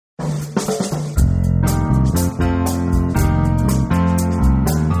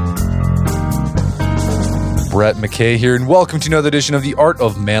Brett McKay here, and welcome to another edition of the Art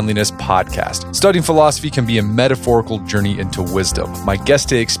of Manliness podcast. Studying philosophy can be a metaphorical journey into wisdom. My guest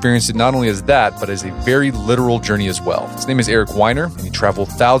today experienced it not only as that, but as a very literal journey as well. His name is Eric Weiner, and he traveled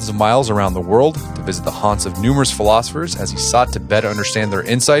thousands of miles around the world to visit the haunts of numerous philosophers as he sought to better understand their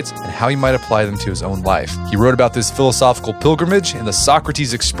insights and how he might apply them to his own life. He wrote about this philosophical pilgrimage in the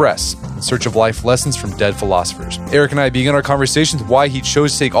Socrates Express, in search of life lessons from dead philosophers. Eric and I began our conversation with why he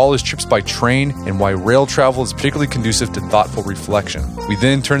chose to take all his trips by train and why rail travel is particularly conducive to thoughtful reflection. We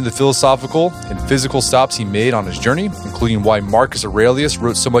then turned to the philosophical and physical stops he made on his journey, including why Marcus Aurelius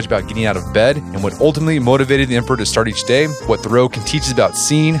wrote so much about getting out of bed and what ultimately motivated the emperor to start each day, what Thoreau can teach us about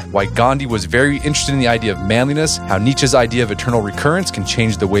seeing, why Gandhi was very interested in the idea of manliness, how Nietzsche's idea of eternal recurrence can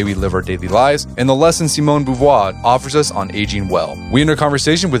change the way we live our daily lives, and the lessons Simone de Beauvoir offers us on aging well. We end our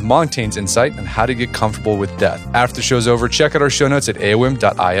conversation with Montaigne's insight on how to get comfortable with death. After the show's over, check out our show notes at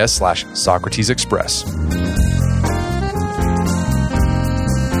aom.is/socratesexpress.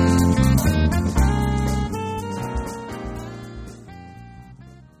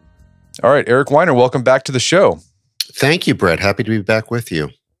 All right, Eric Weiner, welcome back to the show. Thank you, Brett. Happy to be back with you.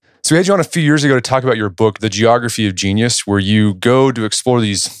 So we had you on a few years ago to talk about your book, The Geography of Genius, where you go to explore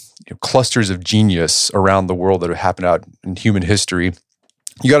these clusters of genius around the world that have happened out in human history.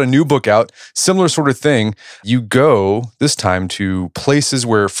 You got a new book out, similar sort of thing. You go this time to places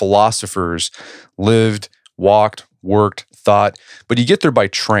where philosophers lived, walked, worked, thought, but you get there by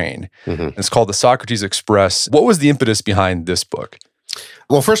train. Mm-hmm. It's called the Socrates Express. What was the impetus behind this book?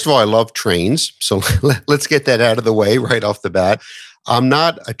 Well, first of all, I love trains, so let's get that out of the way right off the bat. I'm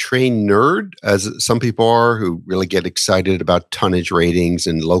not a train nerd, as some people are who really get excited about tonnage ratings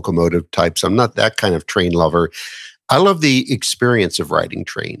and locomotive types. I'm not that kind of train lover. I love the experience of riding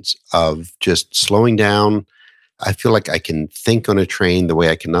trains, of just slowing down. I feel like I can think on a train the way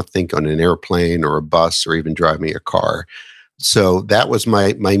I cannot think on an airplane or a bus or even driving a car. So that was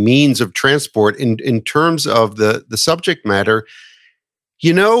my means of transport. In terms of the subject matter,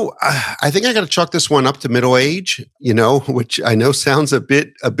 I think I got to chalk this one up to middle age, which I know sounds a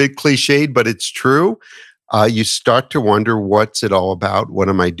bit cliched, but it's true. You start to wonder, what's it all about? What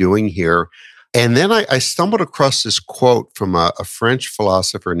am I doing here? And then I stumbled across this quote from a French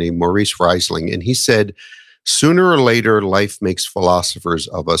philosopher named Maurice Riesling, and he said, "Sooner or later, life makes philosophers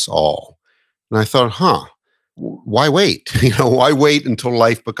of us all." And I thought, why wait? Why wait until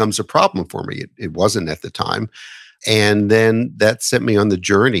life becomes a problem for me? It wasn't at the time. And then that set me on the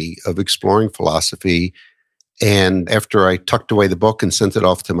journey of exploring philosophy. And after I tucked away the book and sent it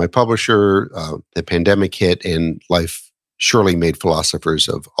off to my publisher, the pandemic hit and life surely made philosophers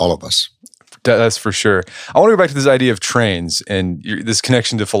of all of us. That's for sure. I want to go back to this idea of trains and this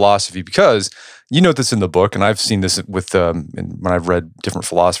connection to philosophy, because you note this in the book, and I've seen this with when I've read different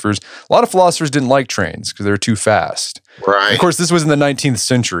philosophers. A lot of philosophers didn't like trains because they were too fast. Right. Of course, this was in the 19th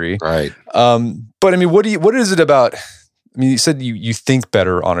century. Right. But I mean, what is it about? I mean, you said you think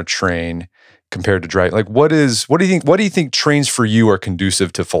better on a train compared to driving. Like, what do you think trains for you are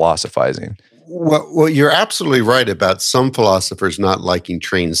conducive to philosophizing? Well, you're absolutely right about some philosophers not liking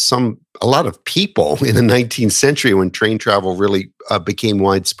trains. A lot of people in the 19th century, when train travel really became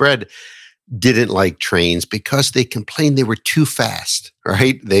widespread, didn't like trains because they complained they were too fast,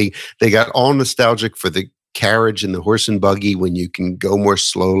 right? They got all nostalgic for the carriage and the horse and buggy when you can go more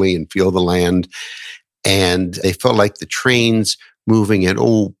slowly and feel the land. And they felt like the trains moving at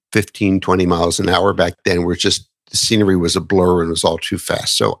 15, 20 miles an hour back then were just, the scenery was a blur and it was all too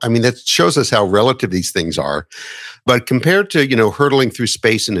fast. So, I mean, that shows us how relative these things are. But compared to, hurtling through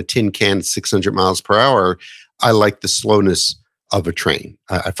space in a tin can at 600 miles per hour, I like the slowness of a train.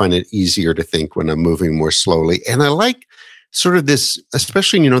 I find it easier to think when I'm moving more slowly. And I like sort of this,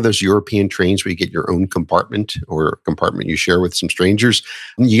 especially, those European trains where you get your own compartment or a compartment you share with some strangers.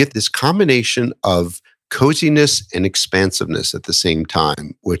 And you get this combination of coziness and expansiveness at the same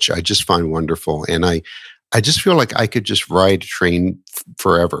time, which I just find wonderful. And I just feel like I could just ride a train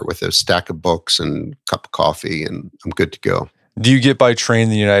forever with a stack of books and a cup of coffee, and I'm good to go. Do you get by train in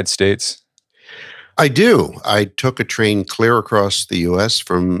the United States? I do. I took a train clear across the U.S.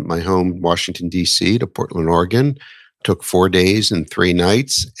 from my home, Washington, D.C. to Portland, Oregon. Took 4 days and 3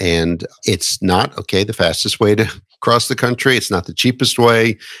 nights, and it's not, the fastest way to cross the country. It's not the cheapest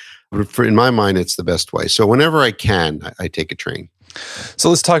way. But in my mind, it's the best way. So whenever I can, I take a train. So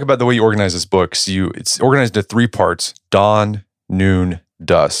let's talk about the way you organize this book. So it's organized into 3 parts: dawn, noon,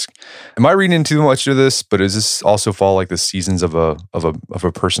 dusk. Am I reading into too much of this? But does this also follow like the seasons of a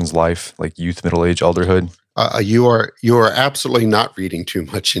person's life, like youth, middle age, elderhood? You are absolutely not reading too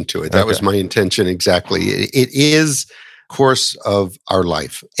much into it. That was my intention exactly. It is course of our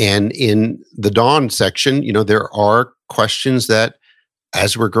life. And in the dawn section, there are questions that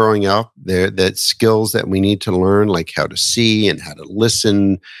as we're growing up, that skills that we need to learn, like how to see and how to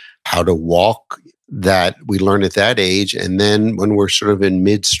listen, how to walk, that we learn at that age. And then when we're sort of in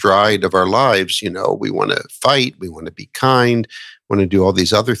mid-stride of our lives, we want to fight, we want to be kind, want to do all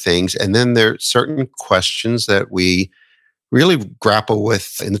these other things. And then there are certain questions that we really grapple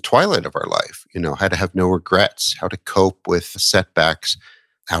with in the twilight of our life, how to have no regrets, how to cope with setbacks,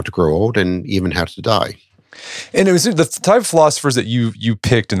 how to grow old, and even how to die. And it was the type of philosophers that you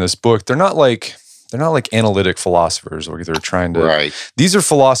picked in this book. They're not like analytic philosophers, or they're trying to. Right. These are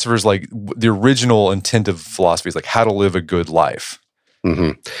philosophers like the original intent of philosophy is like how to live a good life.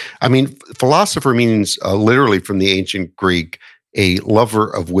 Mm-hmm. I mean, philosopher means literally from the ancient Greek, a lover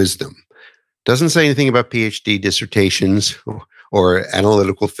of wisdom. Doesn't say anything about PhD dissertations or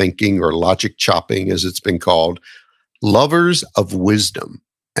analytical thinking or logic chopping, as it's been called. Lovers of wisdom.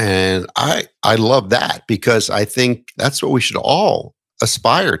 And I love that, because I think that's what we should all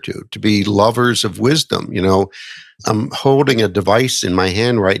aspire to be lovers of wisdom. I'm holding a device in my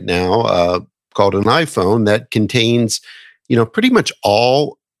hand right now called an iPhone that contains, pretty much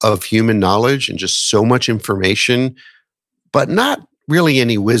all of human knowledge and just so much information, but not really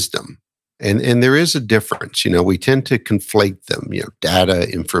any wisdom. And there is a difference. We tend to conflate them, data,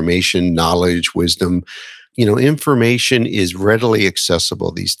 information, knowledge, wisdom. Information is readily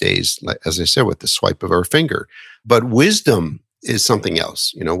accessible these days, as I said, with the swipe of our finger. But wisdom is something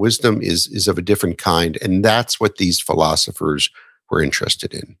else. Wisdom is of a different kind. And that's what these philosophers were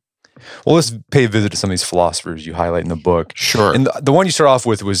interested in. Well, let's pay a visit to some of these philosophers you highlight in the book. Sure. And the one you start off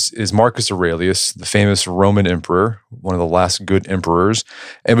with is Marcus Aurelius, the famous Roman emperor, one of the last good emperors,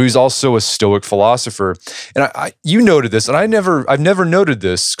 and he was also a Stoic philosopher. And you noted this, and I've never noted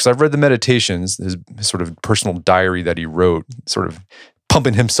this because I've read the Meditations, his sort of personal diary that he wrote, sort of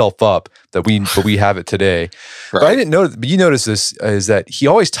pumping himself up but we have it today. Right. But I didn't know. But you notice this is that he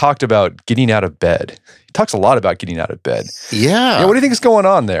always talked about getting out of bed. He talks a lot about getting out of bed. Yeah. What do you think is going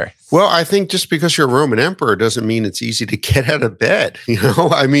on there? Well, I think just because you're a Roman emperor doesn't mean it's easy to get out of bed,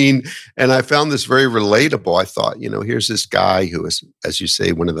 I mean, and I found this very relatable. I thought, here's this guy who is, as you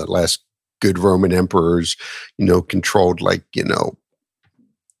say, one of the last good Roman emperors, controlled 2/5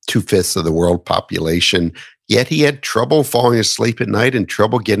 of the world population. Yet he had trouble falling asleep at night and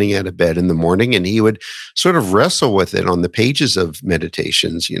trouble getting out of bed in the morning. And he would sort of wrestle with it on the pages of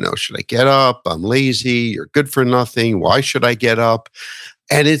Meditations. Should I get up? I'm lazy. You're good for nothing. Why should I get up?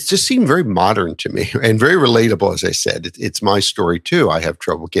 And it just seemed very modern to me and very relatable, as I said. It's my story too. I have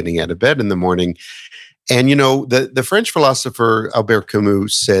trouble getting out of bed in the morning. And, the French philosopher Albert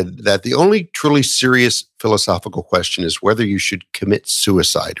Camus said that the only truly serious philosophical question is whether you should commit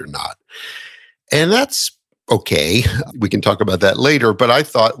suicide or not. And that's okay. We can talk about that later. But I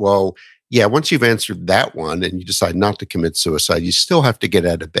thought, well, yeah, once you've answered that one and you decide not to commit suicide, you still have to get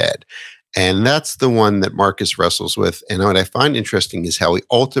out of bed. And that's the one that Marcus wrestles with. And what I find interesting is how he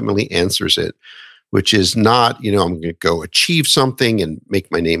ultimately answers it, which is not, I'm going to go achieve something and make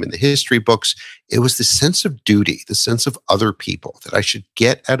my name in the history books. It was the sense of duty, the sense of other people, that I should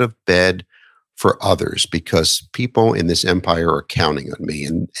get out of bed for others because people in this empire are counting on me.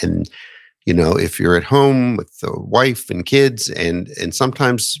 And if you're at home with the wife and kids and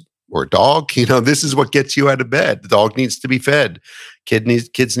sometimes, or a dog, this is what gets you out of bed. The dog needs to be fed.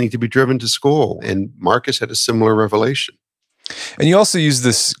 Kids need to be driven to school. And Marcus had a similar revelation. And you also use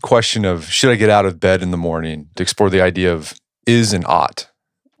this question of, should I get out of bed in the morning, to explore the idea of is and ought.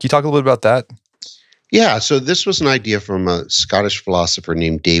 Can you talk a little bit about that? Yeah, so this was an idea from a Scottish philosopher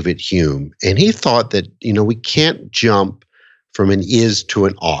named David Hume. And he thought that, we can't jump from an is to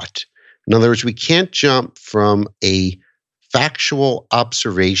an ought. In other words, we can't jump from a factual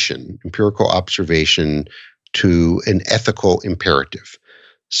observation, empirical observation, to an ethical imperative.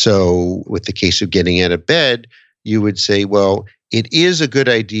 So with the case of getting out of bed, you would say, well, it is a good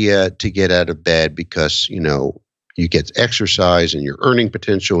idea to get out of bed because, you get exercise and your earning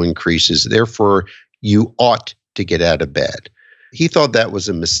potential increases. Therefore, you ought to get out of bed. He thought that was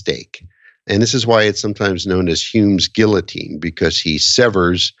a mistake. And this is why it's sometimes known as Hume's guillotine, because he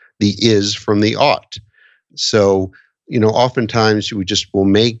severs the is from the ought. So, oftentimes we just will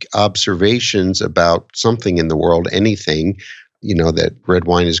make observations about something in the world, anything, that red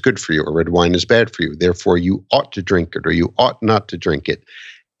wine is good for you or red wine is bad for you. Therefore, you ought to drink it or you ought not to drink it.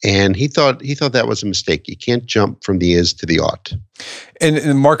 And he thought that was a mistake. You can't jump from the is to the ought.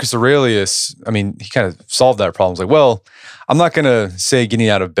 And Marcus Aurelius, he kind of solved that problem. It's like, well, I'm not going to say getting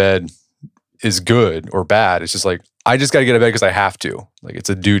out of bed is good or bad. It's just like, I just got to get out of bed because I have to. Like, it's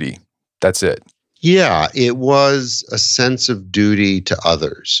a duty. That's it. Yeah, it was a sense of duty to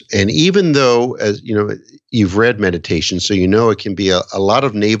others. And even though, as you know, you've read Meditation, so you know it can be a lot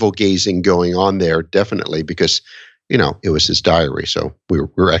of navel gazing going on there, definitely, because, it was his diary. So we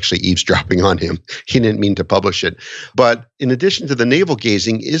were actually eavesdropping on him. He didn't mean to publish it. But in addition to the navel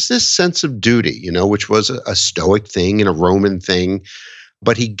gazing is this sense of duty, which was a Stoic thing and a Roman thing.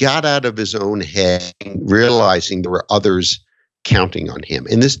 But he got out of his own head, realizing there were others counting on him.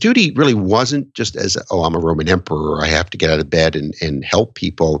 And this duty really wasn't just as, I'm a Roman emperor, I have to get out of bed and help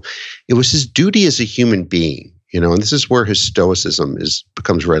people. It was his duty as a human being, and this is where his stoicism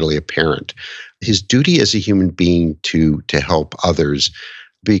becomes readily apparent. His duty as a human being to help others,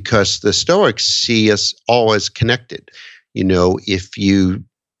 because the Stoics see us all as connected. If you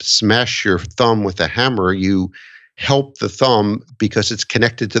smash your thumb with a hammer, you help the thumb because it's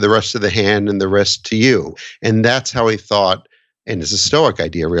connected to the rest of the hand and the rest to you. And that's how he thought. And it's a Stoic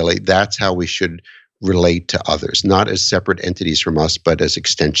idea, really. That's how we should relate to others, not as separate entities from us, but as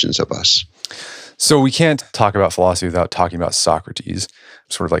extensions of us. So we can't talk about philosophy without talking about Socrates.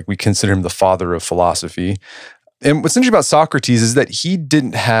 Sort of like we consider him the father of philosophy. And what's interesting about Socrates is that he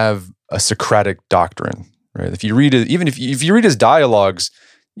didn't have a Socratic doctrine, right? If you read it, even if you read his dialogues,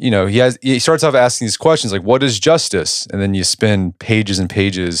 he starts off asking these questions like, what is justice? And then you spend pages and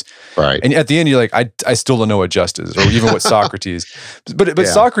pages. Right. And at the end, you're like, I still don't know what justice is, or even what Socrates. But yeah.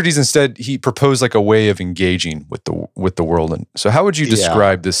 Socrates, instead, he proposed like a way of engaging with the world. And so how would you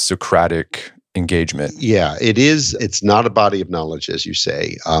describe this Socratic engagement? Yeah, it is. It's not a body of knowledge, as you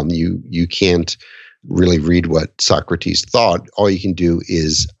say. You can't really read what Socrates thought. All you can do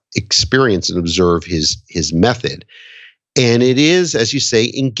is experience and observe his method. And it is, as you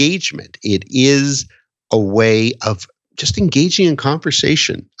say, engagement. It is a way of just engaging in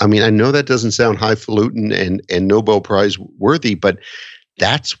conversation. I mean, I know that doesn't sound highfalutin and Nobel Prize worthy, but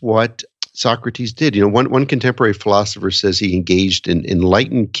that's what Socrates did. One contemporary philosopher says he engaged in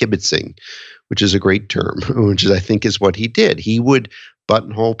enlightened kibitzing, which is a great term, which I think is what he did. He would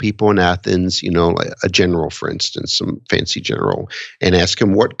buttonhole people in Athens, a general, for instance, some fancy general, and ask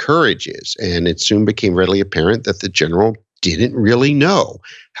him what courage is. And it soon became readily apparent that the general didn't really know.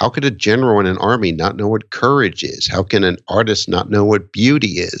 How could a general in an army not know what courage is? How can an artist not know what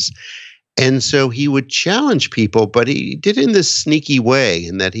beauty is? And so he would challenge people, but he did it in this sneaky way,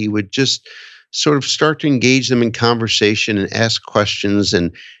 in that he would just sort of start to engage them in conversation and ask questions,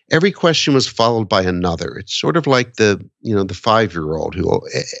 and every question was followed by another. It's sort of like the 5-year-old who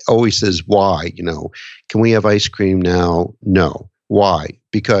always says, why? Can we have ice cream now? No. Why?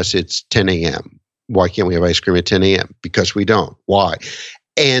 Because it's 10 a.m. Why can't we have ice cream at 10 a.m.? Because we don't. Why?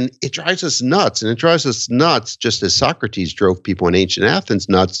 And it drives us nuts. And it drives us nuts just as Socrates drove people in ancient Athens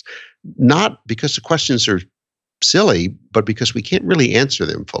nuts, not because the questions are silly, but because we can't really answer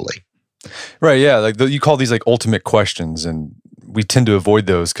them fully. Right, yeah. Like you call these like ultimate questions, and we tend to avoid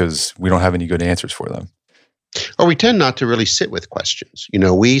those because we don't have any good answers for them. Or we tend not to really sit with questions.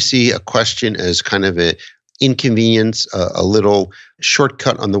 We see a question as kind of an inconvenience, a little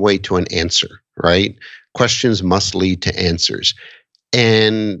shortcut on the way to an answer, right? Questions must lead to answers.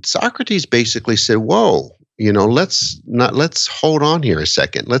 And Socrates basically said, whoa, let's hold on here a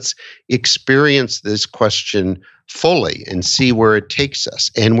second. Let's experience this question fully and see where it takes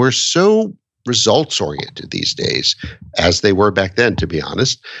us. And we're so results-oriented these days, as they were back then, to be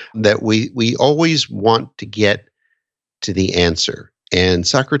honest, that we always want to get to the answer. And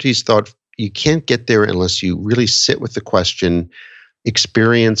Socrates thought you can't get there unless you really sit with the question,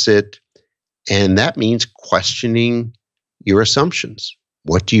 experience it, and that means questioning your assumptions.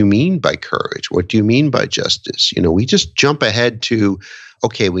 What do you mean by courage? What do you mean by justice? We just jump ahead to,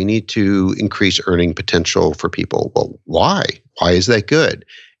 okay, we need to increase earning potential for people. Well, why? Why is that good?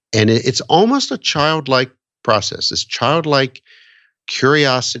 And it's almost a childlike process, this childlike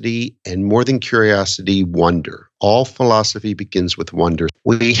curiosity, and more than curiosity, wonder. All philosophy begins with wonder.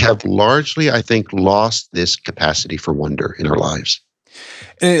 We have largely, I think, lost this capacity for wonder in our lives.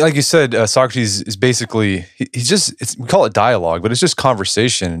 And like you said, Socrates is basically, we call it dialogue, but it's just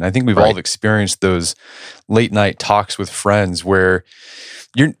conversation. And I think we've all experienced those late night talks with friends where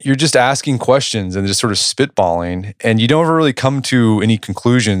you're just asking questions and just sort of spitballing, and you don't ever really come to any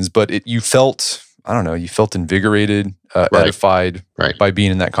conclusions, but you felt invigorated, edified by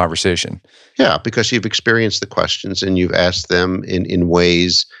being in that conversation. Yeah, because you've experienced the questions and you've asked them in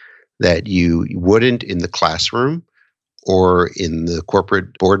ways that you wouldn't in the classroom or in the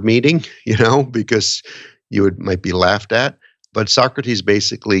corporate board meeting, because might be laughed at. But Socrates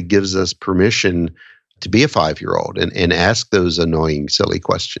basically gives us permission to be a 5-year-old and ask those annoying, silly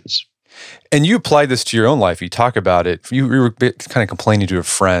questions. And you applied this to your own life. You talk about it. You were kind of complaining to a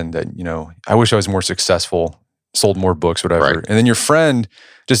friend that, I wish I was more successful, sold more books, whatever. Right. And then your friend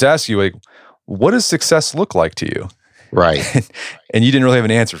just asked you, like, what does success look like to you? Right. And you didn't really have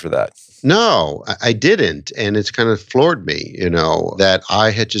an answer for that. No, I didn't. And it's kind of floored me, that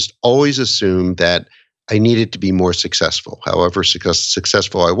I had just always assumed that I needed to be more successful. However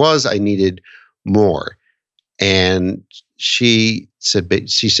successful I was, I needed more. And she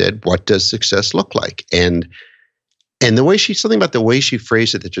said, what does success look like? And something about the way she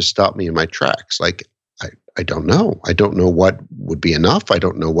phrased it that just stopped me in my tracks. Like, I don't know. I don't know what would be enough. I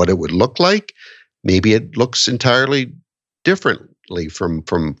don't know what it would look like. Maybe it looks entirely differently from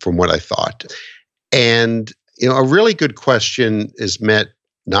what I thought. And, a really good question is met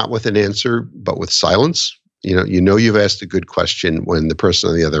not with an answer, but with silence. You've asked a good question when the person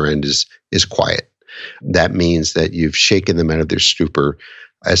on the other end is quiet. That means that you've shaken them out of their stupor,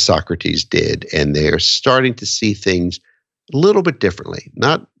 as Socrates did, and they're starting to see things a little bit differently.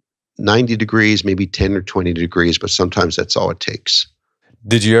 Not 90 degrees, maybe 10 or 20 degrees, but sometimes that's all it takes.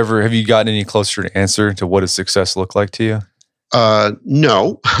 Have you gotten any closer to answer to what does success look like to you?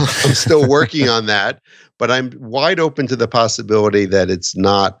 No, I'm still working on that, but I'm wide open to the possibility that it's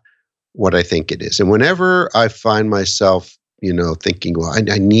not what I think it is. And whenever I find myself, thinking, well,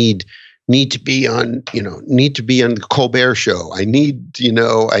 I need to be on the Colbert Show. I need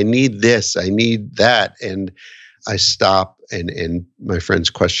this, I need that. And I stop and my friend's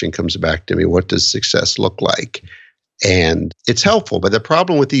question comes back to me, what does success look like? And it's helpful. But the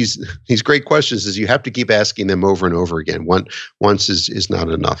problem with these great questions is you have to keep asking them over and over again. Once is not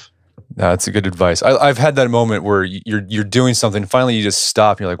enough. No, that's a good advice. I've had that moment where you're doing something, finally you just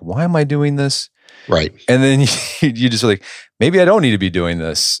stop. And you're like, why am I doing this? Right. And then you just like, maybe I don't need to be doing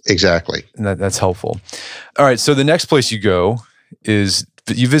this. Exactly. And that's helpful. All right. So the next place you go is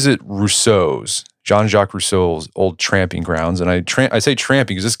you visit Rousseau's, Jean-Jacques Rousseau's old tramping grounds. And I say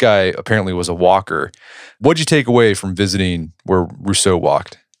tramping because this guy apparently was a walker. What did you take away from visiting where Rousseau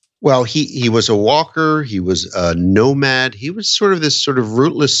walked? Well, he was a walker. He was a nomad. He was sort of this sort of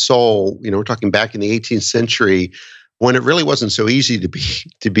rootless soul. We're talking back in the 18th century when it really wasn't so easy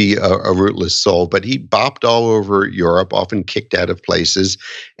to be a rootless soul. But he bopped all over Europe, often kicked out of places.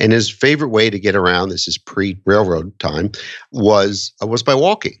 And his favorite way to get around, this is pre-railroad time, was by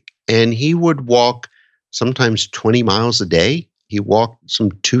walking. And he would walk sometimes 20 miles a day. He walked some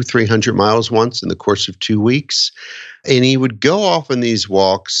 200-300 miles once in the course of 2 weeks. And he would go off on these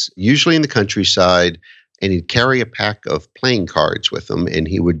walks, usually in the countryside, and he'd carry a pack of playing cards with him, and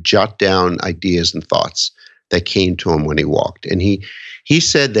he would jot down ideas and thoughts that came to him when he walked. And he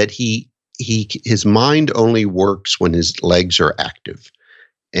said that his mind only works when his legs are active.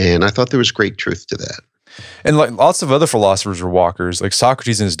 And I thought there was great truth to that. And like lots of other philosophers were walkers. Like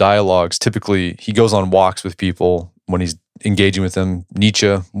Socrates in his dialogues, typically he goes on walks with people when he's engaging with them.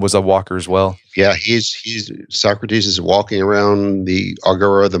 Nietzsche was a walker as well. Yeah, Socrates is walking around the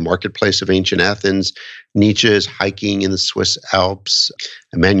Agora, the marketplace of ancient Athens. Nietzsche is hiking in the Swiss Alps.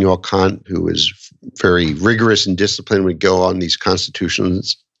 Immanuel Kant, who is very rigorous and disciplined, would go on these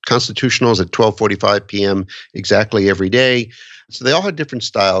constitutionals at 12:45 p.m. exactly every day. So they all had different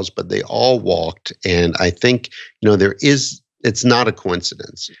styles, but they all walked. And I think, it's not a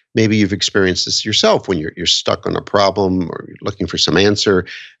coincidence. Maybe you've experienced this yourself when you're stuck on a problem or you're looking for some answer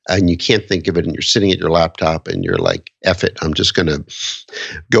and you can't think of it and you're sitting at your laptop and you're like, F it, I'm just going to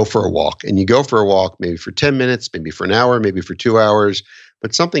go for a walk. And you go for a walk maybe for 10 minutes, maybe for an hour, maybe for 2 hours.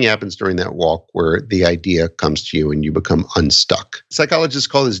 But something happens during that walk where the idea comes to you and you become unstuck. Psychologists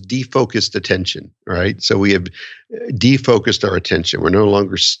call this defocused attention, right? So we have defocused our attention. We're no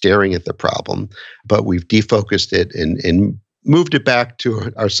longer staring at the problem, but we've defocused it and moved it back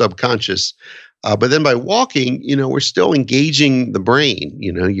to our subconscious. But then by walking, we're still engaging the brain.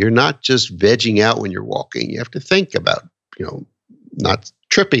 You're not just vegging out when you're walking. You have to think about, not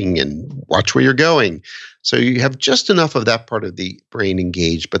tripping and watch where you're going. So you have just enough of that part of the brain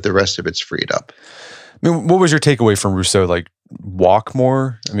engaged, but the rest of it's freed up. I mean, what was your takeaway from Rousseau? Like, walk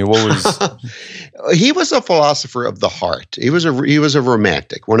more? I mean, what was... He was a philosopher of the heart. He was a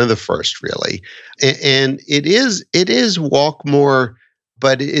romantic, one of the first, really. And it is walk more,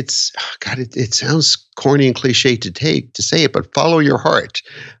 but it sounds corny and cliche to say it, but follow your heart.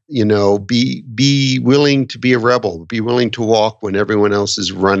 Be willing to be a rebel, be willing to walk when everyone else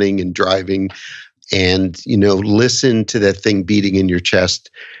is running and driving, and, listen to that thing beating in your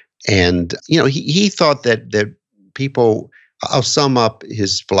chest. And, he thought that people, I'll sum up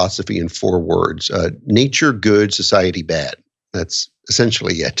his philosophy in 4 words, nature good, society bad. That's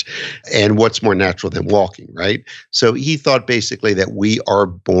essentially it. And what's more natural than walking, right? So he thought basically that we are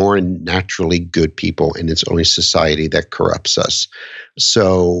born naturally good people, and it's only society that corrupts us.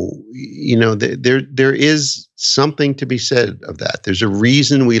 So, there is something to be said of that. There's a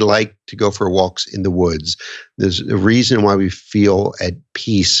reason we like to go for walks in the woods. There's a reason why we feel at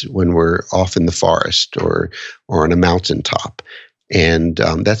peace when we're off in the forest or on a mountaintop. And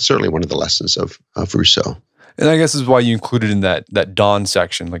that's certainly one of the lessons of Rousseau. And I guess this is why you included in that dawn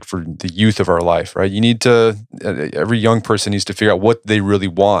section, like for the youth of our life, right? You need to, every young person needs to figure out what they really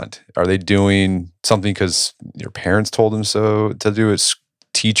want. Are they doing something because your parents told them so to do it,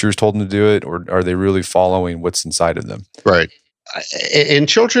 teachers told them to do it, or are they really following what's inside of them? Right. And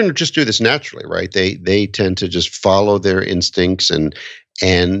children just do this naturally, right? They tend to just follow their instincts and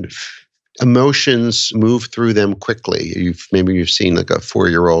emotions move through them quickly. Maybe you've seen like a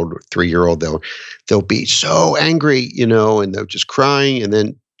 4-year-old or 3-year-old, they'll be so angry, and they're just crying, and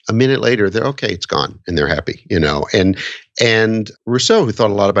then a minute later they're okay, it's gone, and they're happy, And Rousseau, who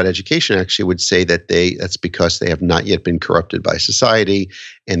thought a lot about education, actually would say that that's because they have not yet been corrupted by society,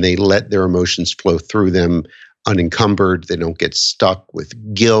 and they let their emotions flow through them unencumbered. They don't get stuck with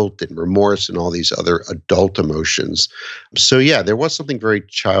guilt and remorse and all these other adult emotions. So yeah, there was something very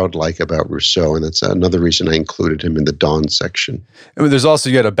childlike about Rousseau, and that's another reason I included him in the dawn section. I mean, there's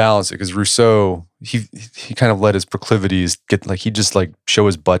also, you got to balance it, because Rousseau, he kind of let his proclivities get, like, he'd just like show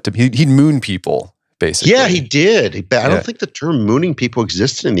his butt to, he'd moon people, basically. Yeah, he did. I don't think the term mooning people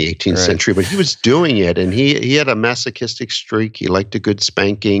existed in the 18th century, but he was doing it, and he had a masochistic streak. He liked a good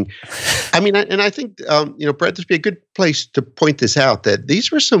spanking. I mean, I think, Brett, this would be a good place to point this out, that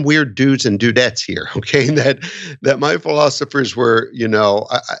these were some weird dudes and dudettes here, okay? That my philosophers were,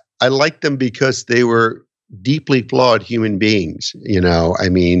 I liked them because they were deeply flawed human beings. I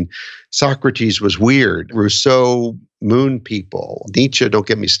mean, Socrates was weird. Rousseau mooned people. Nietzsche, don't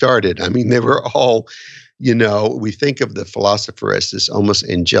get me started. I mean, they were all, we think of the philosopher as this almost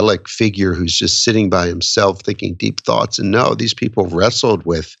angelic figure who's just sitting by himself thinking deep thoughts. And no, these people wrestled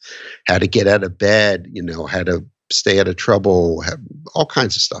with how to get out of bed, how to stay out of trouble, all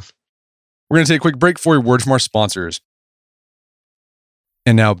kinds of stuff. We're going to take a quick break for a word from our sponsors.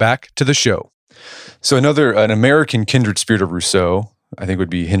 And now back to the show. So an American kindred spirit of Rousseau, I think, would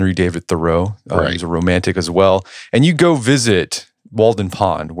be Henry David Thoreau. Right. He's a romantic as well. And you go visit Walden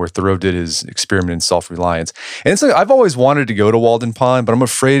Pond, where Thoreau did his experiment in self-reliance. And it's like, I've always wanted to go to Walden Pond, but I'm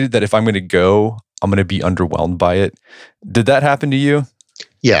afraid that if I'm going to go, I'm going to be underwhelmed by it. Did that happen to you?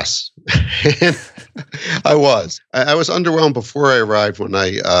 Yes. I was. I was underwhelmed before I arrived when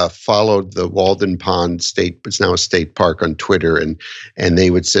I followed the Walden Pond it's now a state park, on Twitter, and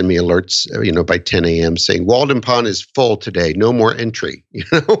they would send me alerts, by 10 a.m. saying, Walden Pond is full today, no more entry,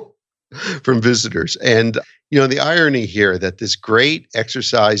 from visitors. And, the irony here that this great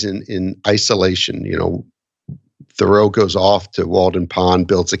exercise in isolation, Thoreau goes off to Walden Pond,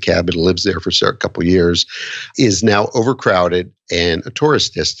 builds a cabin, lives there for a couple of years, is now overcrowded and a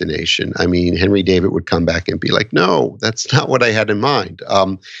tourist destination. I mean, Henry David would come back and be like, no, that's not what I had in mind.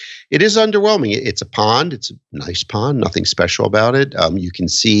 It is underwhelming. It's a pond. It's a nice pond. Nothing special about it. You can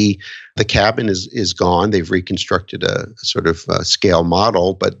see the cabin is gone. They've reconstructed a sort of scale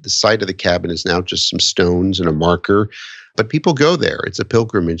model, but the site of the cabin is now just some stones and a marker. But people go there. It's a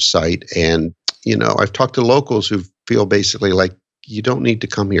pilgrimage site. And I've talked to locals who feel basically like, you don't need to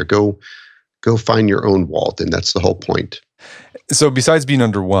come here. Go find your own Walden. That's the whole point. So besides being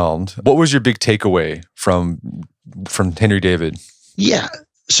underwhelmed, what was your big takeaway from Henry David? Yeah.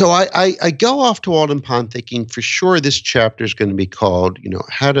 So I go off to Walden Pond thinking for sure this chapter is going to be called,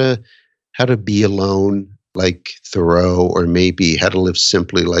 how to be alone like Thoreau, or maybe how to live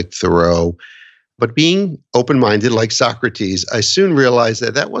simply like Thoreau. But being open-minded like Socrates, I soon realized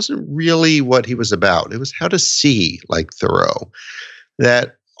that wasn't really what he was about. It was how to see like Thoreau.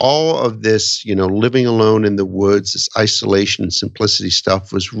 That all of this, living alone in the woods, this isolation and simplicity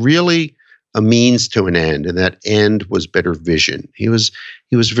stuff was really a means to an end, and that end was better vision. He was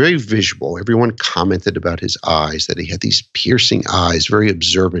very visual. Everyone commented about his eyes, that he had these piercing eyes, very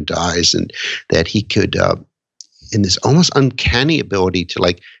observant eyes, and that he could, in this almost uncanny ability to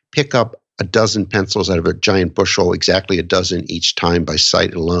like pick up a dozen pencils out of a giant bushel, exactly a dozen each time by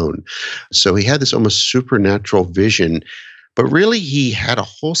sight alone. So he had this almost supernatural vision, but really he had a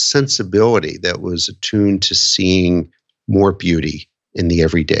whole sensibility that was attuned to seeing more beauty in the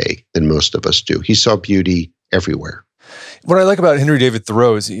everyday than most of us do. He saw beauty everywhere. What I like about Henry David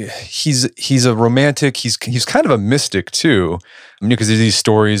Thoreau is he's a romantic. He's kind of a mystic too. Because there's these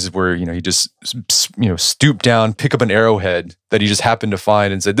stories where he just stooped down, pick up an arrowhead that he just happened to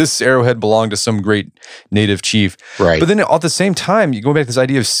find, and said this arrowhead belonged to some great native chief. Right. But then at the same time, you go back to this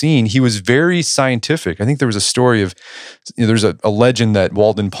idea of seeing. He was very scientific. I think there was a story of there's a legend that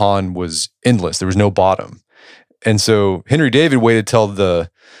Walden Pond was endless. There was no bottom, and so Henry David waited till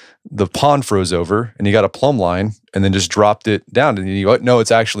the pond froze over, and he got a plumb line, and then just dropped it down. And he go, no, it's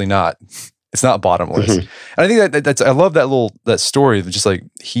actually not. It's not bottomless. Mm-hmm. And I think that's I love that story of just like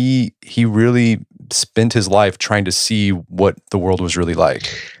he really spent his life trying to see what the world was really like.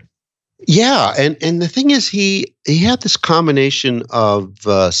 Yeah, and the thing is, he had this combination of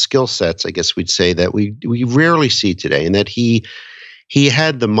skill sets, I guess we'd say, that we rarely see today, and that he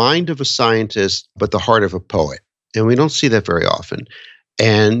had the mind of a scientist but the heart of a poet, and we don't see that very often.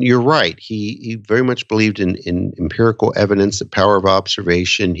 And you're right. He very much believed in empirical evidence, the power of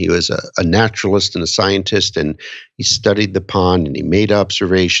observation. He was a naturalist and a scientist, and he studied the pond and he made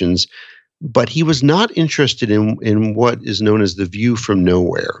observations. But he was not interested in what is known as the view from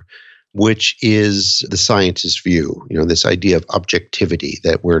nowhere, which is the scientist's view. This idea of objectivity,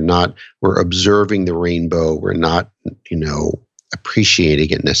 that we're observing the rainbow. We're not, appreciating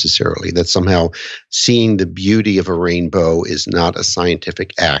it necessarily, that somehow seeing the beauty of a rainbow is not a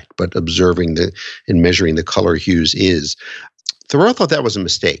scientific act, but observing and measuring the color hues is. Thoreau thought that was a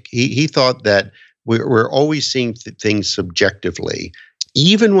mistake. He thought that we're always seeing things subjectively,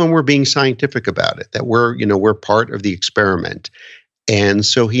 even when we're being scientific about it, that we're part of the experiment. And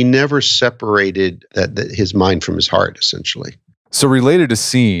so he never separated his mind from his heart, essentially. So related to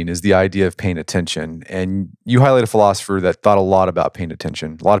seeing is the idea of paying attention. And you highlight a philosopher that thought a lot about paying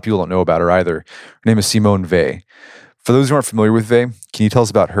attention. A lot of people don't know about her either. Her name is Simone Weil. For those who aren't familiar with Weil, can you tell us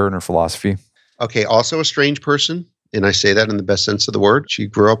about her and her philosophy? Okay, also a strange person, and I say that in the best sense of the word. She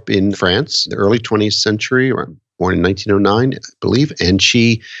grew up in France, the early 20th century, born in 1909, I believe, and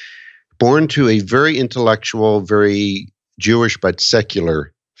she born to a very intellectual, very Jewish but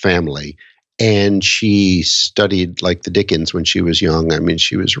secular family. And she studied like the Dickens when she was young. I mean,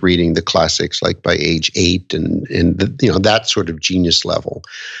 she was reading the classics like by age 8 and that sort of genius level.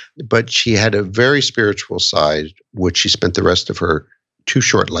 But she had a very spiritual side, which she spent the rest of her too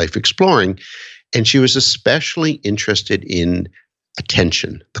short life exploring. And she was especially interested in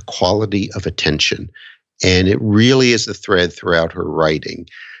attention, the quality of attention. And it really is the thread throughout her writing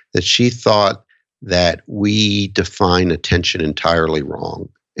that she thought that we define attention entirely wrong,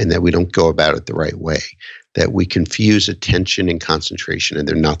 and that we don't go about it the right way, that we confuse attention and concentration, and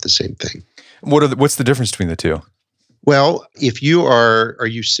they're not the same thing. What's the difference between the two? Well, if you are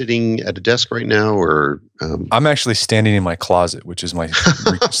you sitting at a desk right now, or I'm actually standing in my closet, which is my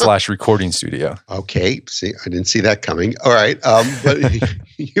 / recording studio. Okay, see, I didn't see that coming. All right, but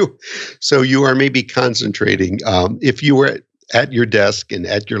you are maybe concentrating. If you were at your desk and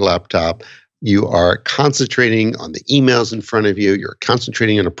at your laptop, you are concentrating on the emails in front of you. You're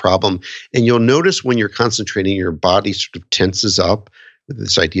concentrating on a problem. And you'll notice when you're concentrating, your body sort of tenses up with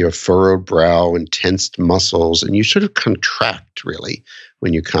this idea of furrowed brow and tensed muscles. And you sort of contract, really,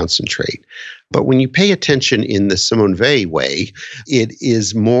 when you concentrate. But when you pay attention in the Simone Weil way, it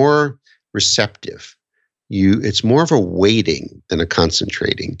is more receptive. It's more of a waiting than a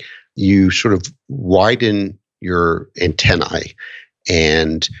concentrating. You sort of widen your antennae,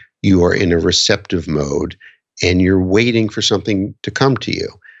 and you are in a receptive mode, and you're waiting for something to come to you.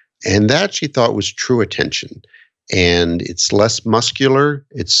 And that, she thought, was true attention. And it's less muscular.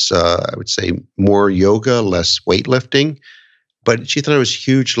 It's, I would say, more yoga, less weightlifting. But she thought it was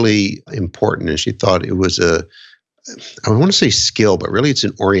hugely important. And she thought it was I want to say skill, but really it's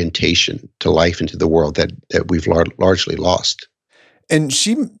an orientation to life and to the world that we've largely lost. And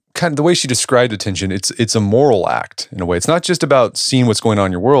she kind of, the way she described attention, it's a moral act in a way. It's not just about seeing what's going on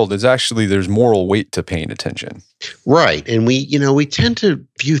in your world. It's actually, there's moral weight to paying attention. Right. And we tend to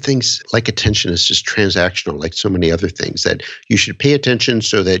view things like attention as just transactional, like so many other things, that you should pay attention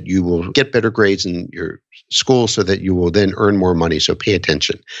so that you will get better grades in your school, so that you will then earn more money. So pay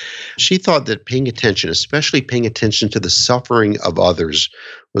attention. She thought that paying attention, especially paying attention to the suffering of others,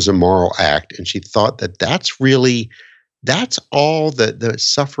 was a moral act. And she thought that that's all that the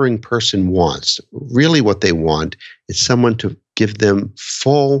suffering person wants. Really what they want is someone to give them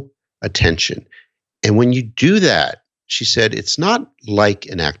full attention. And when you do that, she said, it's not like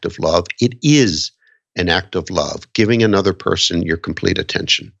an act of love. It is an act of love, giving another person your complete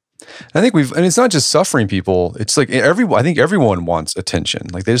attention. I think and it's not just suffering people. It's like I think everyone wants attention.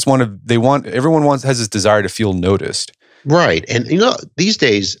 Like everyone has this desire to feel noticed. Right. And, these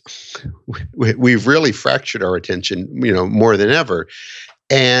days, we've really fractured our attention, more than ever.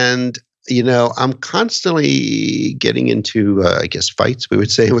 And, I'm constantly getting into, I guess, fights, we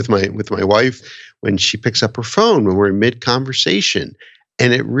would say, with my wife when she picks up her phone when we're in mid-conversation.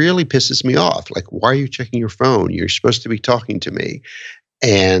 And it really pisses me off. Like, why are you checking your phone? You're supposed to be talking to me.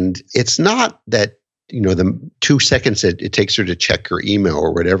 And it's not that, the 2 seconds it takes her to check her email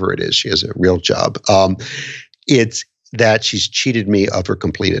or whatever it is. She has a real job. It's that she's cheated me of her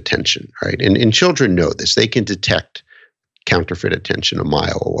complete attention, right? And children know this. They can detect counterfeit attention a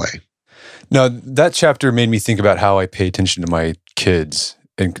mile away. Now, that chapter made me think about how I pay attention to my kids.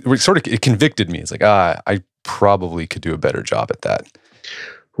 And it convicted me. It's like, I probably could do a better job at that.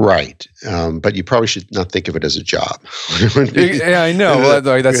 Right. But you probably should not think of it as a job. Yeah, I know.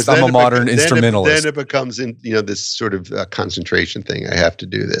 I'm a modern instrumentalist. Then it becomes this sort of concentration thing. I have to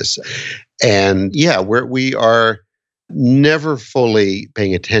do this. And we are never fully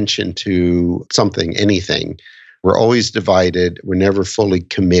paying attention to something, anything. We're always divided. We're never fully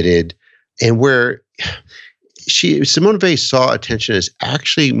committed. And Simone de Beauvoir saw attention as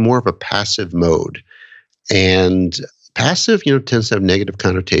actually more of a passive mode. And passive, tends to have negative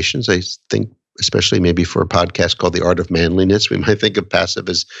connotations. I think, especially maybe for a podcast called The Art of Manliness, we might think of passive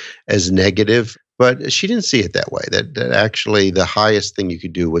as negative. But she didn't see it that way, that actually the highest thing you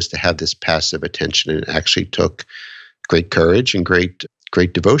could do was to have this passive attention, and it actually took great courage and great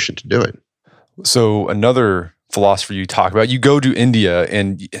devotion to do it. So another philosopher you talk about, you go to India,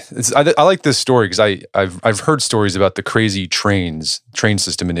 and I like this story because I've heard stories about the crazy train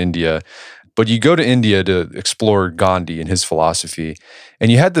system in India. But you go to India to explore Gandhi and his philosophy, and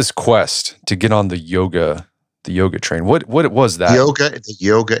you had this quest to get on the yoga train. What was that? The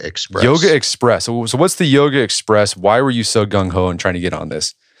Yoga Express. Yoga Express. So what's the Yoga Express? Why were you so gung-ho and trying to get on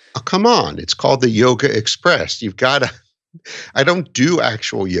this? Oh, come on. It's called the Yoga Express. You've got to... I don't do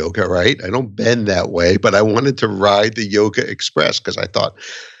actual yoga, right? I don't bend that way, but I wanted to ride the Yoga Express because I thought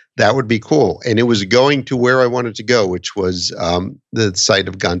that would be cool. And it was going to where I wanted to go, which was the site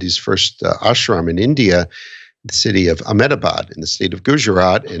of Gandhi's first ashram in India, the city of Ahmedabad in the state of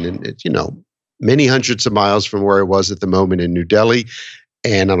Gujarat. And many hundreds of miles from where I was at the moment in New Delhi.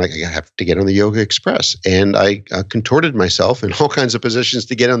 And I'm like, I have to get on the Yoga Express. And I contorted myself in all kinds of positions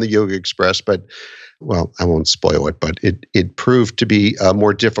to get on the Yoga Express. But, well, I won't spoil it, but it proved to be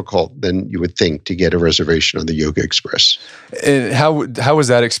more difficult than you would think to get a reservation on the Yoga Express. And how was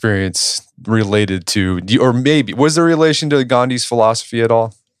that experience related to, or maybe, was there a relation to Gandhi's philosophy at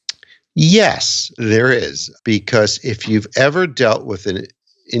all? Yes, there is. Because if you've ever dealt with an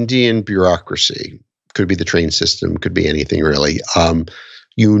Indian bureaucracy, could be the train system, could be anything really,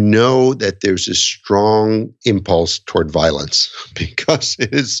 you know that there's a strong impulse toward violence because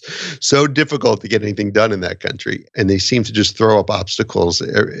it is so difficult to get anything done in that country. And they seem to just throw up obstacles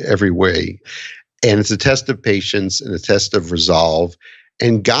every way. And it's a test of patience and a test of resolve.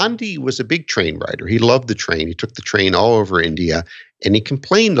 And Gandhi was a big train rider. He loved the train. He took the train all over India. And he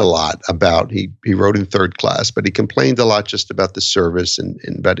complained a lot about, he rode in third class, but he complained a lot just about the service and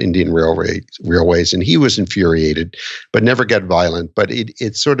about Indian railways. And he was infuriated, but never got violent. But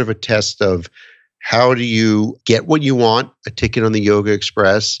it's sort of a test of how do you get what you want, a ticket on the Yoga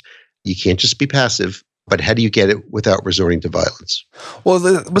Express. You can't just be passive. But how do you get it without resorting to violence? Well,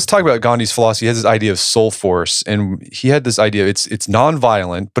 let's talk about Gandhi's philosophy. He has this idea of soul force, and he had this idea it's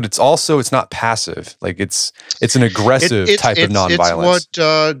nonviolent, but it's not passive. Like it's an aggressive type of nonviolence.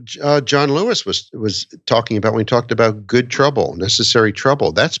 It's what John Lewis was talking about when he talked about good trouble, necessary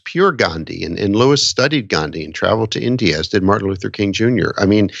trouble. That's pure Gandhi, and Lewis studied Gandhi and traveled to India, as did Martin Luther King Jr. I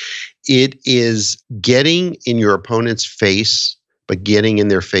mean, it is getting in your opponent's face, but getting in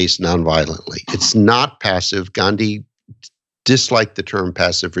their face nonviolently. It's not passive. Gandhi disliked the term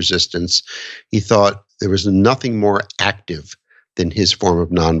passive resistance. He thought there was nothing more active than his form of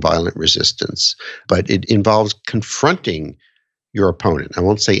nonviolent resistance. But it involves confronting your opponent. I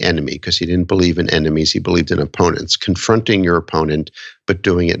won't say enemy because he didn't believe in enemies. He believed in opponents. Confronting your opponent, but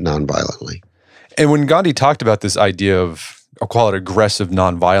doing it nonviolently. And when Gandhi talked about this idea of, I'll call it aggressive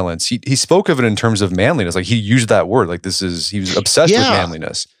nonviolence, he spoke of it in terms of manliness. Like he used that word. Like he was obsessed with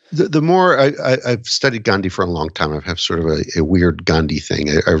manliness. The more I've studied Gandhi for a long time, I have sort of a weird Gandhi thing.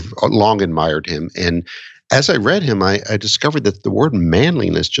 I've long admired him. And as I read him, I discovered that the word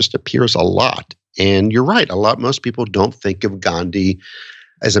manliness just appears a lot. And you're right. Most people don't think of Gandhi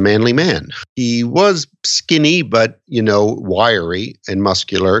as a manly man. He was skinny, but, wiry and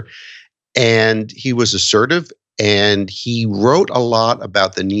muscular. And he was assertive And he wrote a lot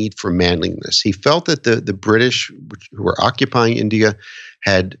about the need for manliness. He felt that the British, who were occupying India,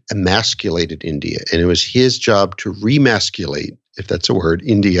 had emasculated India. And it was his job to remasculate, if that's a word,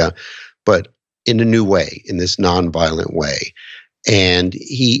 India, but in a new way, in this nonviolent way. And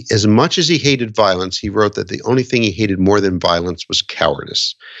he, as much as he hated violence, he wrote that the only thing he hated more than violence was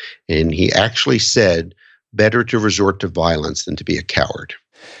cowardice. And he actually said, better to resort to violence than to be a coward.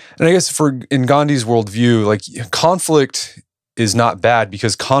 And I guess in Gandhi's worldview, like conflict is not bad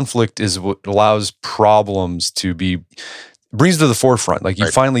because conflict is what allows problems to be brings to the forefront. Like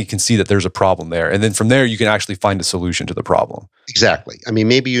you finally can see that there's a problem there. And then from there, you can actually find a solution to the problem. Exactly. I mean,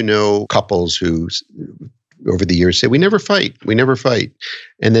 maybe you know couples who over the years say, we never fight.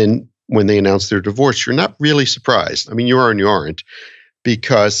 And then when they announce their divorce, you're not really surprised. I mean, you are and you aren't,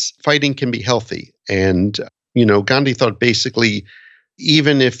 because fighting can be healthy. And, Gandhi thought basically,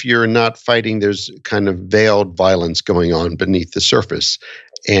 even if you're not fighting, there's kind of veiled violence going on beneath the surface.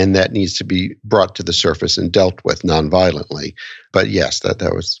 And that needs to be brought to the surface and dealt with nonviolently. But yes, that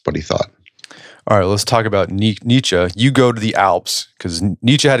was what he thought. All right, let's talk about Nietzsche. You go to the Alps because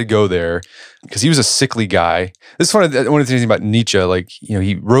Nietzsche had to go there because he was a sickly guy. This is one of the things about Nietzsche. Like,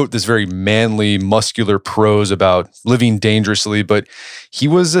 he wrote this very manly, muscular prose about living dangerously, but he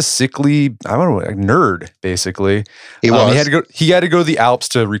was a sickly, I don't know, a nerd, basically. He was. He had to go to the Alps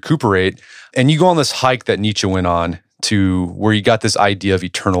to recuperate. And you go on this hike that Nietzsche went on to where he got this idea of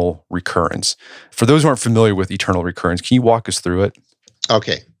eternal recurrence. For those who aren't familiar with eternal recurrence, can you walk us through it?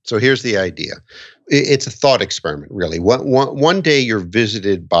 Okay. So here's the idea. It's a thought experiment, really. One day you're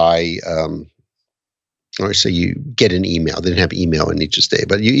visited by, or say you get an email. They didn't have email in Nietzsche's day,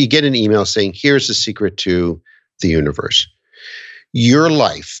 but you get an email saying, here's the secret to the universe. Your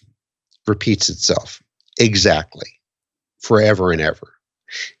life repeats itself exactly, forever and ever.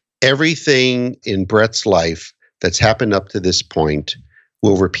 Everything in Brett's life that's happened up to this point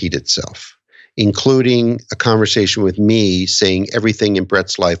will repeat itself, including a conversation with me saying everything in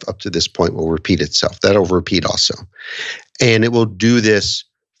Brett's life up to this point will repeat itself. That'll repeat also. And it will do this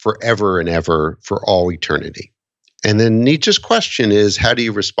forever and ever for all eternity. And then Nietzsche's question is, how do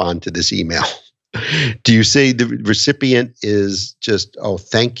you respond to this email? Do you say the recipient is just, oh,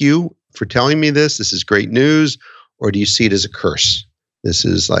 thank you for telling me this. This is great news. Or do you see it as a curse? This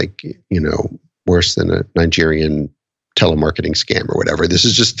is like, worse than a Nigerian telemarketing scam or whatever. This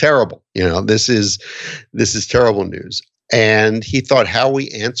is just terrible. This is terrible news. And he thought how we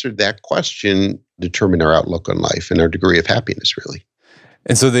answered that question determined our outlook on life and our degree of happiness, really.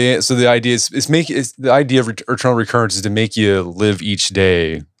 And so the idea is the idea of eternal recurrence is to make you live each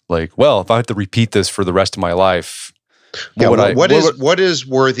day like, well, if I have to repeat this for the rest of my life, what is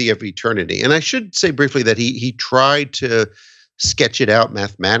worthy of eternity? And I should say briefly that he tried to sketch it out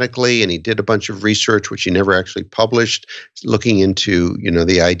mathematically, and he did a bunch of research which he never actually published, looking into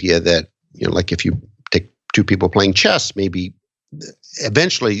the idea that like if you take two people playing chess, maybe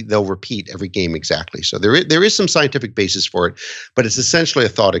eventually they'll repeat every game exactly. So there is some scientific basis for it, but it's essentially a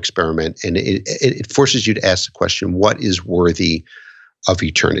thought experiment, and it forces you to ask the question: what is worthy of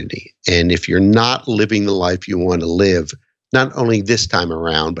eternity? And if you're not living the life you want to live, not only this time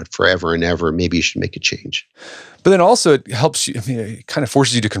around, but forever and ever, maybe you should make a change. But then also it helps you, it kind of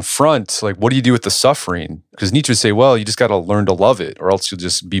forces you to confront, like, what do you do with the suffering? Because Nietzsche would say, well, you just got to learn to love it or else you'll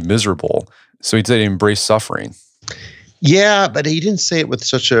just be miserable. So he'd say embrace suffering. Yeah, but he didn't say it with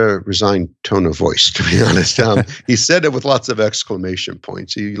such a resigned tone of voice, to be honest. He said it with lots of exclamation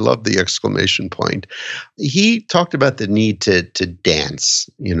points. He loved the exclamation point. He talked about the need to dance.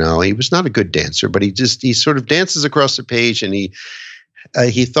 He was not a good dancer, but he sort of dances across the page, and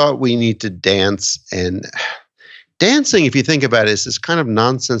he thought we need to dance. And dancing, if you think about it, is this kind of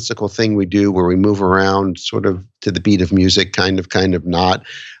nonsensical thing we do where we move around sort of to the beat of music, kind of not.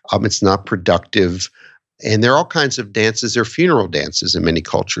 It's not productive. And there are all kinds of dances. There are funeral dances in many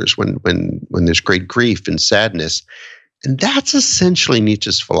cultures when there's great grief and sadness. And that's essentially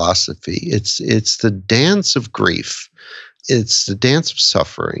Nietzsche's philosophy. It's the dance of grief. It's the dance of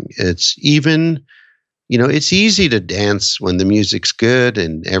suffering. It's even, it's easy to dance when the music's good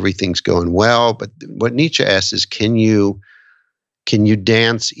and everything's going well. But what Nietzsche asks is, can you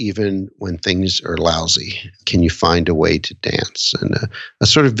dance even when things are lousy? Can you find a way to dance? And a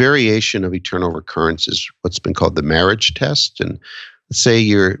sort of variation of eternal recurrence is what's been called the marriage test. And let's say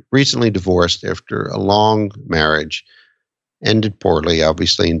you're recently divorced after a long marriage, ended poorly,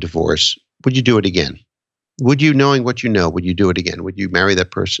 obviously, in divorce. Would you do it again? Would you, knowing what you know, would you do it again? Would you marry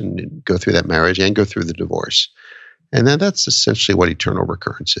that person and go through that marriage and go through the divorce? And then that's essentially what eternal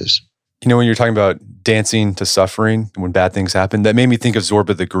recurrence is. When you're talking about dancing to suffering when bad things happen, that made me think of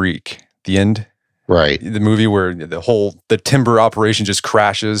Zorba the Greek. The end Right. The movie where the timber operation just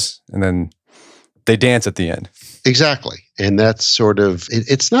crashes and then they dance at the end. Exactly. And that's sort of,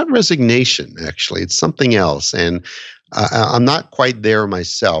 it's not resignation, actually. It's something else. And I'm not quite there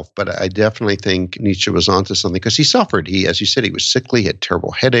myself, but I definitely think Nietzsche was onto something because he suffered. As you said, he was sickly, he had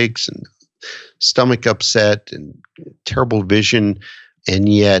terrible headaches and stomach upset and terrible vision. And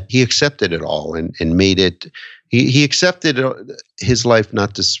yet he accepted it all and made it, he accepted his life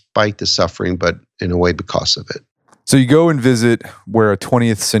not despite the suffering, but in a way because of it. So you go and visit where a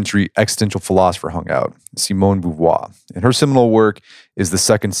 20th century existential philosopher hung out, Simone de Beauvoir. And her seminal work is The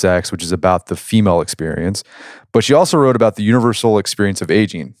Second Sex, which is about the female experience. But she also wrote about the universal experience of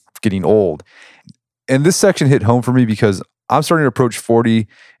aging, getting old. And this section hit home for me because I'm starting to approach 40.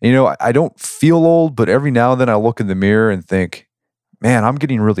 And, I don't feel old, but every now and then I look in the mirror and think, man, I'm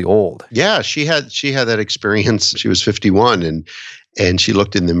getting really old. Yeah, she had that experience. She was 51 and she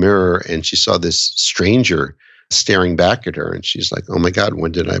looked in the mirror and she saw this stranger staring back at her, and she's like, oh my God,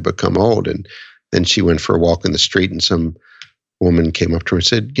 when did I become old? And then she went for a walk in the street and some woman came up to her and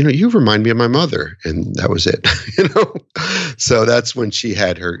said, you remind me of my mother. And that was it. So that's when she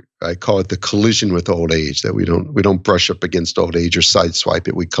had her, I call it the collision with old age, that we don't brush up against old age or sideswipe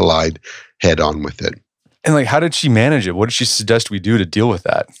it, we collide head on with it. And how did she manage it? What did she suggest we do to deal with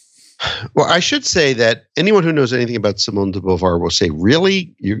that? Well, I should say that anyone who knows anything about Simone de Beauvoir will say,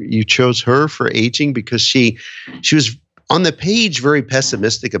 really? You chose her for aging? Because she was on the page very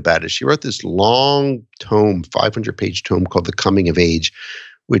pessimistic about it. She wrote this long tome, 500-page tome called The Coming of Age,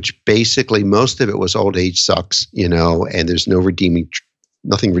 which basically most of it was old age sucks, and there's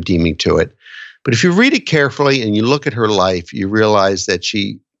nothing redeeming to it. But if you read it carefully and you look at her life, you realize that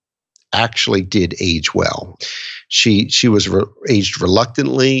she actually did age well. She was aged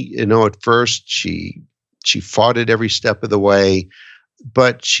reluctantly, at first. She fought it every step of the way,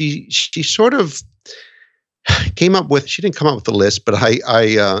 but she sort of came up with, she didn't come up with the list, but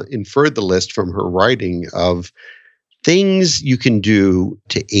I inferred the list from her writing of things you can do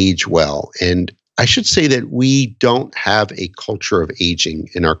to age well. And I should say that we don't have a culture of aging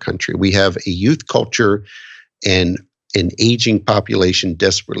in our country. We have a youth culture and an aging population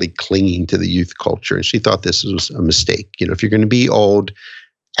desperately clinging to the youth culture. And she thought this was a mistake. If you're going to be old,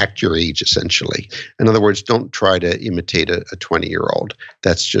 act your age, essentially. In other words, don't try to imitate a 20-year-old.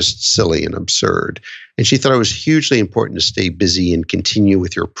 That's just silly and absurd. And she thought it was hugely important to stay busy and continue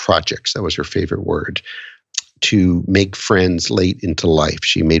with your projects. That was her favorite word. To make friends late into life.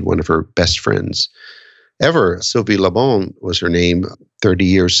 She made one of her best friends ever. Sylvie Labon was her name. 30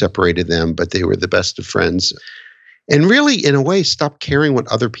 years separated them, but they were the best of friends. And really, in a way, stop caring what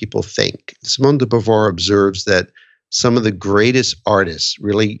other people think. Simone de Beauvoir observes that some of the greatest artists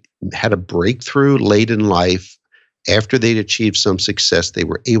really had a breakthrough late in life. After they'd achieved some success, they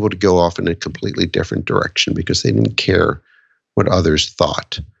were able to go off in a completely different direction because they didn't care what others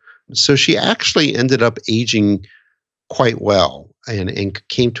thought. So she actually ended up aging quite well and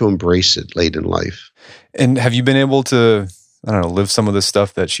came to embrace it late in life. And have you been able to, live some of the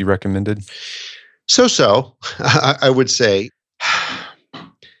stuff that she recommended? So, I would say, I'm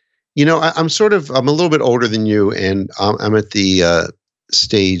a little bit older than you, and I'm at the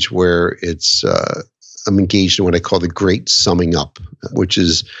stage where I'm engaged in what I call the great summing up, which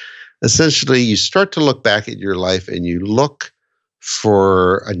is essentially you start to look back at your life and you look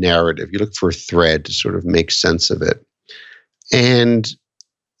for a narrative, you look for a thread to sort of make sense of it. And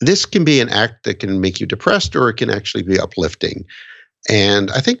this can be an act that can make you depressed, or it can actually be uplifting. And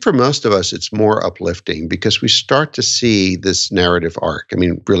I think for most of us, it's more uplifting because we start to see this narrative arc. I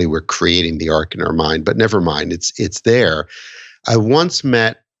mean, really, we're creating the arc in our mind, but never mind, it's there. I once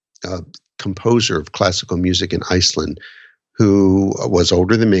met a composer of classical music in Iceland who was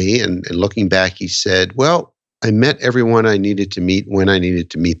older than me, and looking back, he said, well, I met everyone I needed to meet when I needed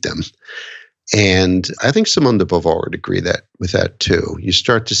to meet them. And I think Simone de Beauvoir would agree with that too. You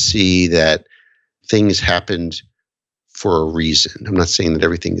start to see that things happened for a reason. I'm not saying that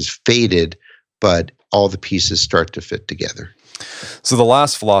everything is fated, but all the pieces start to fit together. So the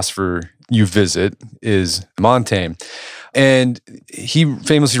last philosopher you visit is Montaigne. And he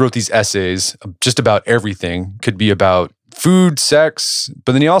famously wrote these essays just about everything. Could be about food, sex,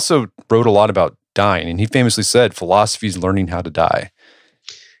 but then he also wrote a lot about dying. And he famously said, philosophy is learning how to die.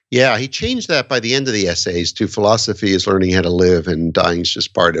 Yeah, he changed that by the end of the essays to philosophy is learning how to live and dying is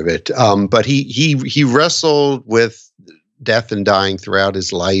just part of it. But he wrestled with death and dying throughout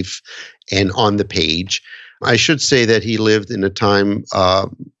his life and on the page. I should say that he lived in a time,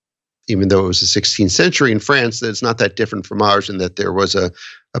 even though it was the 16th century in France, that it's not that different from ours, and that there was a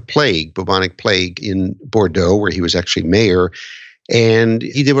plague, bubonic plague in Bordeaux, where he was actually mayor. And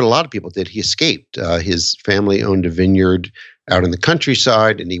he did what a lot of people did. He escaped. His family owned a vineyard out in the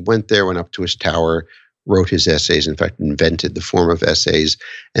countryside, and he went there, went up to his tower, wrote his essays, in fact, invented the form of essays,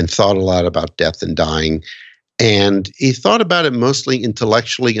 and thought a lot about death and dying. And he thought about it mostly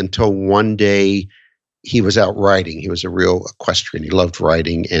intellectually until one day he was out riding. He was a real equestrian. He loved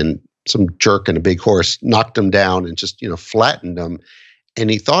riding, and some jerk on a big horse knocked him down and just, flattened him.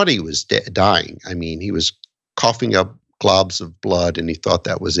 And he thought he was dying. I mean, he was coughing up globs of blood, and he thought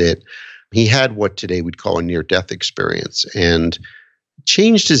that was it. He had what today we'd call a near-death experience, and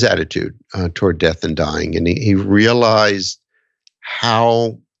changed his attitude toward death and dying. And he realized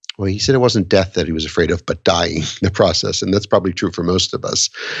how, well, he said it wasn't death that he was afraid of, but dying in the process. And that's probably true for most of us.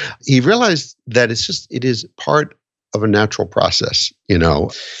 He realized that it is part of a natural process,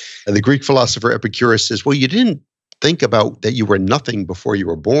 And the Greek philosopher Epicurus says, well, you didn't think about that you were nothing before you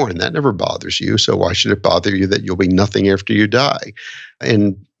were born. That never bothers you. So why should it bother you that you'll be nothing after you die?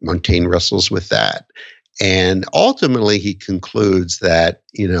 And Montaigne wrestles with that. And ultimately, he concludes that,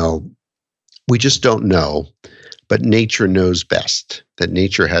 we just don't know, but nature knows best, that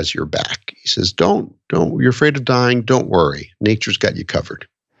nature has your back. He says, don't, you're afraid of dying, don't worry. Nature's got you covered.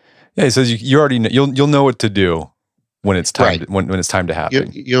 Yeah, he says you already know, you'll know what to do when it's time, right. when it's time to happen.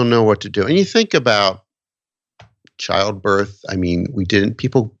 You'll know what to do. And you think about childbirth. I mean,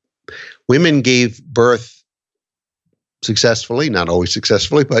 women gave birth successfully, not always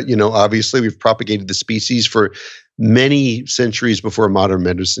successfully, but, obviously we've propagated the species for many centuries before modern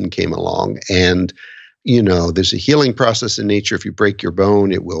medicine came along. And, there's a healing process in nature. If you break your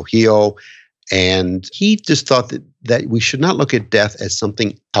bone, it will heal. And he just thought that we should not look at death as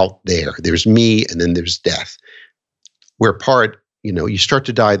something out there. There's me, and then there's death. We're you start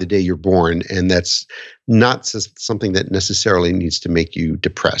to die the day you're born, and that's not something that necessarily needs to make you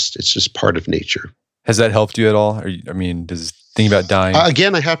depressed. It's just part of nature. Has that helped you at all? Does thinking about dying?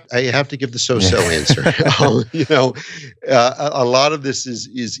 Again, I have to give the so-so answer. A lot of this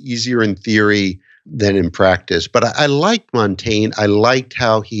is easier in theory than in practice. But I liked Montaigne. I liked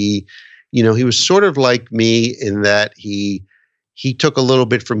how he was sort of like me in that he took a little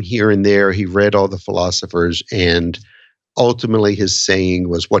bit from here and there. He read all the philosophers, and ultimately his saying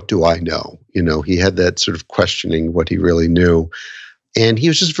was, "What do I know?" He had that sort of questioning what he really knew, and he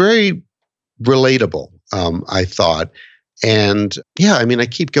was just very relatable, I thought. And I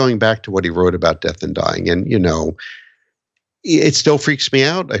keep going back to what he wrote about death and dying. And, it still freaks me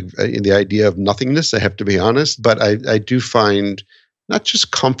out, the idea of nothingness, I have to be honest. But I do find not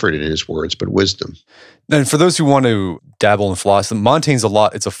just comfort in his words, but wisdom. And for those who want to dabble in philosophy, Montaigne's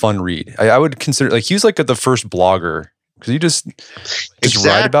it's a fun read. I would consider, he was like the first blogger, because you just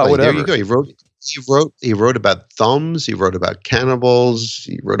write about whatever. There you go. He wrote about thumbs. He wrote about cannibals.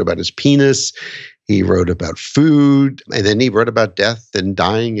 He wrote about his penis. He wrote about food. And then he wrote about death and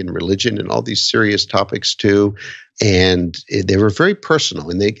dying and religion and all these serious topics too. And they were very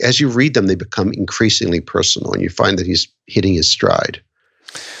personal. And as you read them, they become increasingly personal. And you find that he's hitting his stride.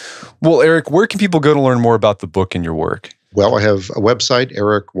 Well, Eric, where can people go to learn more about the book and your work? Well, I have a website,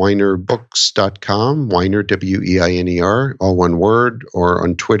 ericweinerbooks.com, Weiner, Weiner, all one word, or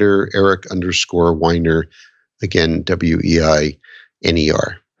on Twitter, Eric_Weiner, again,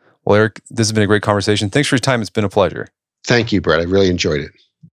 Weiner. Well, Eric, this has been a great conversation. Thanks for your time. It's been a pleasure. Thank you, Brett. I really enjoyed it.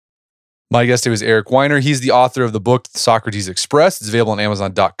 My guest today was Eric Weiner. He's the author of the book, Socrates Express. It's available on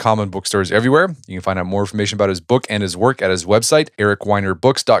Amazon.com and bookstores everywhere. You can find out more information about his book and his work at his website,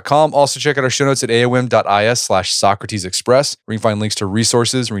 ericweinerbooks.com. Also, check out our show notes at aom.is/Socrates Express, where you can find links to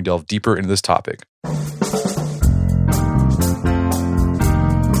resources where we delve deeper into this topic.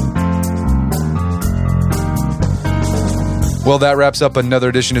 Well, that wraps up another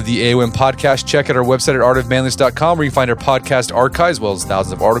edition of the AOM podcast. Check out our website at artofmanliness.com, where you can find our podcast archives, as well as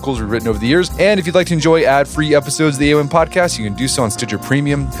thousands of articles we've written over the years. And if you'd like to enjoy ad-free episodes of the AOM podcast, you can do so on Stitcher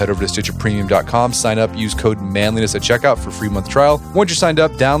Premium. Head over to stitcherpremium.com, sign up, use code manliness at checkout for a free month trial. Once you're signed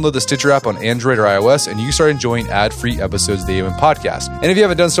up, download the Stitcher app on Android or iOS, and you can start enjoying ad-free episodes of the AOM podcast. And if you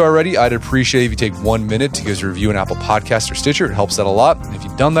haven't done so already, I'd appreciate it if you take 1 minute to give us a review on Apple Podcasts or Stitcher. It helps out a lot. And if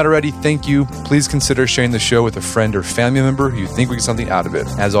you've done that already, thank you. Please consider sharing the show with a friend or family member who you think we get something out of it.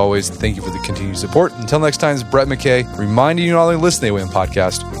 As always, thank you for the continued support. Until next time, it's Brett McKay, reminding you not only listen to the AOM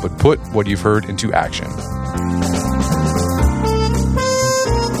podcast, but put what you've heard into action.